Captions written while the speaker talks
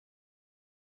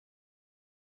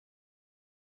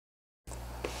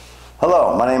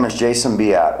Hello, my name is Jason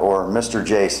Biat, or Mr.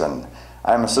 Jason.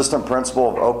 I am assistant principal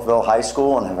of Oakville High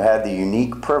School and have had the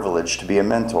unique privilege to be a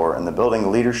mentor in the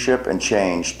Building Leadership and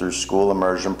Change through School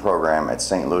Immersion program at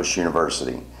St. Louis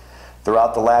University.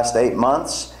 Throughout the last 8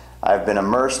 months, I have been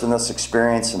immersed in this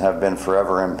experience and have been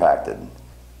forever impacted.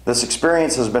 This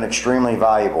experience has been extremely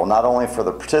valuable, not only for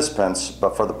the participants,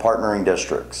 but for the partnering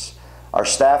districts. Our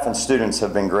staff and students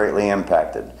have been greatly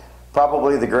impacted.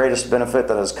 Probably the greatest benefit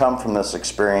that has come from this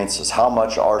experience is how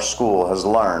much our school has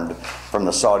learned from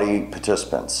the Saudi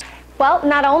participants. Well,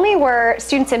 not only were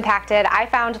students impacted, I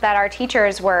found that our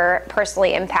teachers were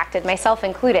personally impacted, myself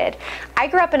included. I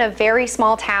grew up in a very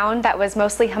small town that was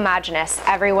mostly homogenous.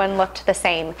 Everyone looked the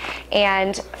same.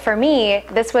 And for me,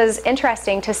 this was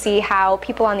interesting to see how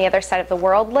people on the other side of the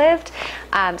world lived.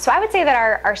 So I would say that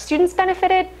our students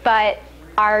benefited, but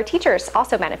our teachers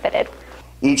also benefited.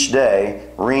 Each day,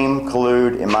 Reem,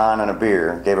 Khalud, Iman, and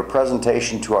Abir gave a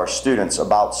presentation to our students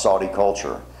about Saudi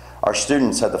culture. Our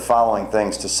students had the following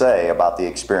things to say about the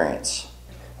experience.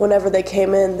 Whenever they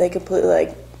came in, they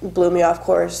completely blew me off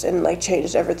course and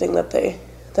changed everything that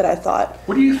I thought.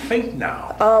 What do you think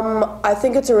now? I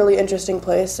think it's a really interesting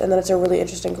place and that it's a really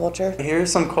interesting culture. Here are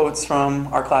some quotes from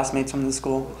our classmates from the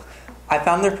school. I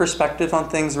found their perspective on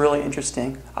things really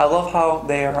interesting. I love how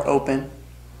they are open.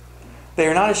 They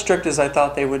are not as strict as I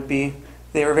thought they would be.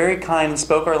 They were very kind and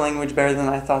spoke our language better than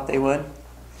I thought they would.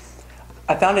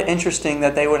 I found it interesting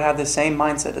that they would have the same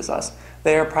mindset as us.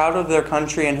 They are proud of their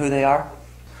country and who they are.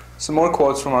 Some more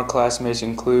quotes from our classmates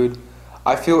include,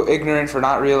 I feel ignorant for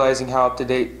not realizing how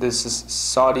up-to-date this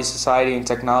Saudi society and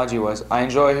technology was. I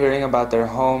enjoy hearing about their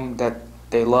home that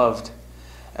they loved.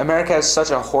 America has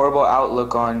such a horrible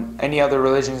outlook on any other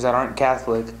religions that aren't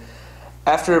Catholic.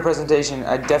 After the presentation,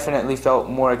 I definitely felt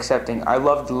more accepting. I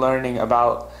loved learning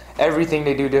about everything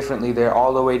they do differently there,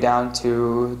 all the way down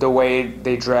to the way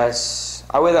they dress.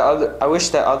 I wish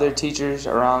that other teachers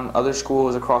around other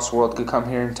schools across the world could come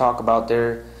here and talk about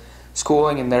their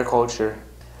schooling and their culture.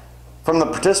 From the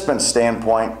participants'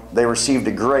 standpoint, they received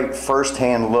a great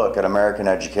first-hand look at American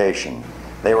education.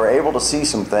 They were able to see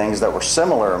some things that were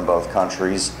similar in both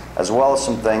countries, as well as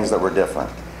some things that were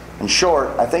different. In short,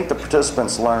 I think the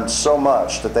participants learned so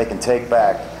much that they can take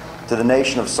back to the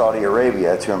nation of Saudi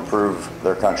Arabia to improve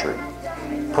their country.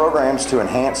 Programs to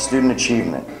enhance student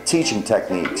achievement, teaching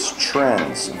techniques,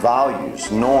 trends,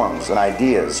 values, norms, and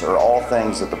ideas are all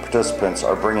things that the participants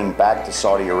are bringing back to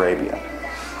Saudi Arabia.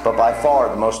 But by far,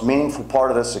 the most meaningful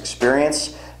part of this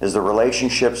experience is the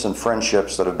relationships and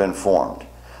friendships that have been formed.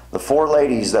 The 4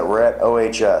 ladies that were at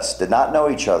OHS did not know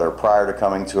each other prior to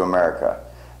coming to America.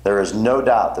 There is no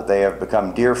doubt that they have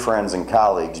become dear friends and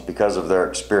colleagues because of their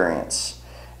experience.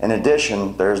 In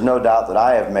addition, there is no doubt that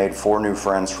I have made 4 new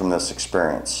friends from this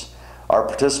experience. Our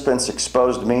participants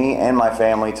exposed me and my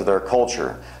family to their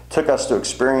culture, took us to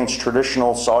experience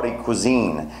traditional Saudi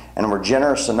cuisine, and were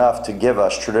generous enough to give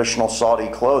us traditional Saudi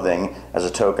clothing as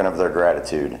a token of their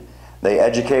gratitude. They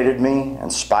educated me,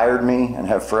 inspired me, and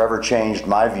have forever changed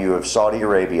my view of Saudi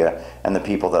Arabia and the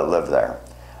people that live there.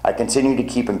 I continue to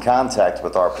keep in contact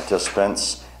with our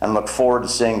participants and look forward to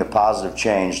seeing the positive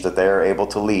change that they are able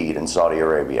to lead in Saudi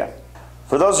Arabia.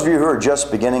 For those of you who are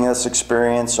just beginning this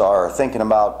experience or are thinking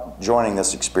about joining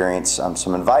this experience,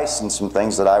 some advice and some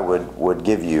things that I would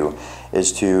give you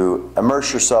is to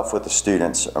immerse yourself with the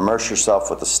students, immerse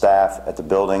yourself with the staff at the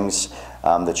buildings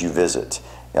that you visit.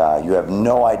 You have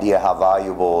no idea how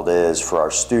valuable it is for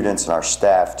our students and our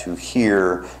staff to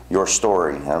hear your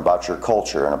story and about your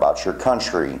culture and about your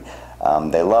country.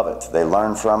 They love it. They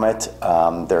learn from it.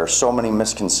 There are so many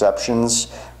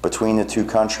misconceptions between the 2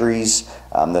 countries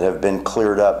that have been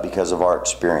cleared up because of our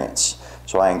experience.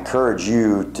 So I encourage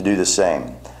you to do the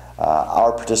same.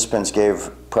 Our participants gave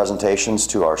presentations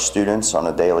to our students on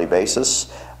a daily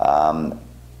basis.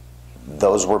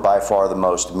 Those were by far the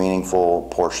most meaningful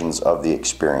portions of the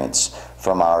experience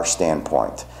from our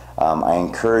standpoint. I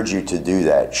encourage you to do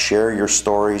that. Share your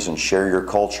stories and share your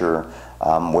culture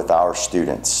with our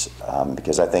students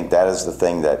because I think that is the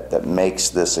thing that makes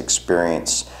this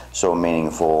experience so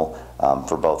meaningful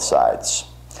for both sides.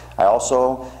 I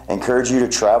also encourage you to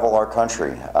travel our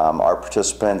country. Our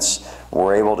participants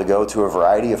were able to go to a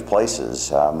variety of places.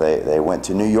 They went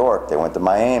to New York, they went to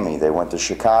Miami, they went to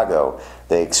Chicago.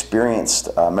 They experienced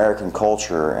American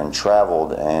culture and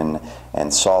traveled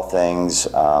and saw things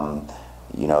that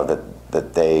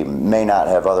they may not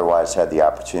have otherwise had the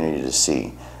opportunity to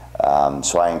see.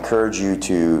 So I encourage you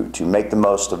to make the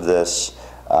most of this,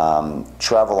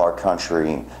 travel our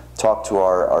country, talk to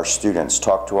our students,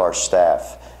 talk to our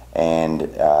staff, and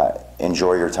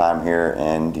enjoy your time here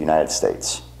in the United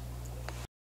States.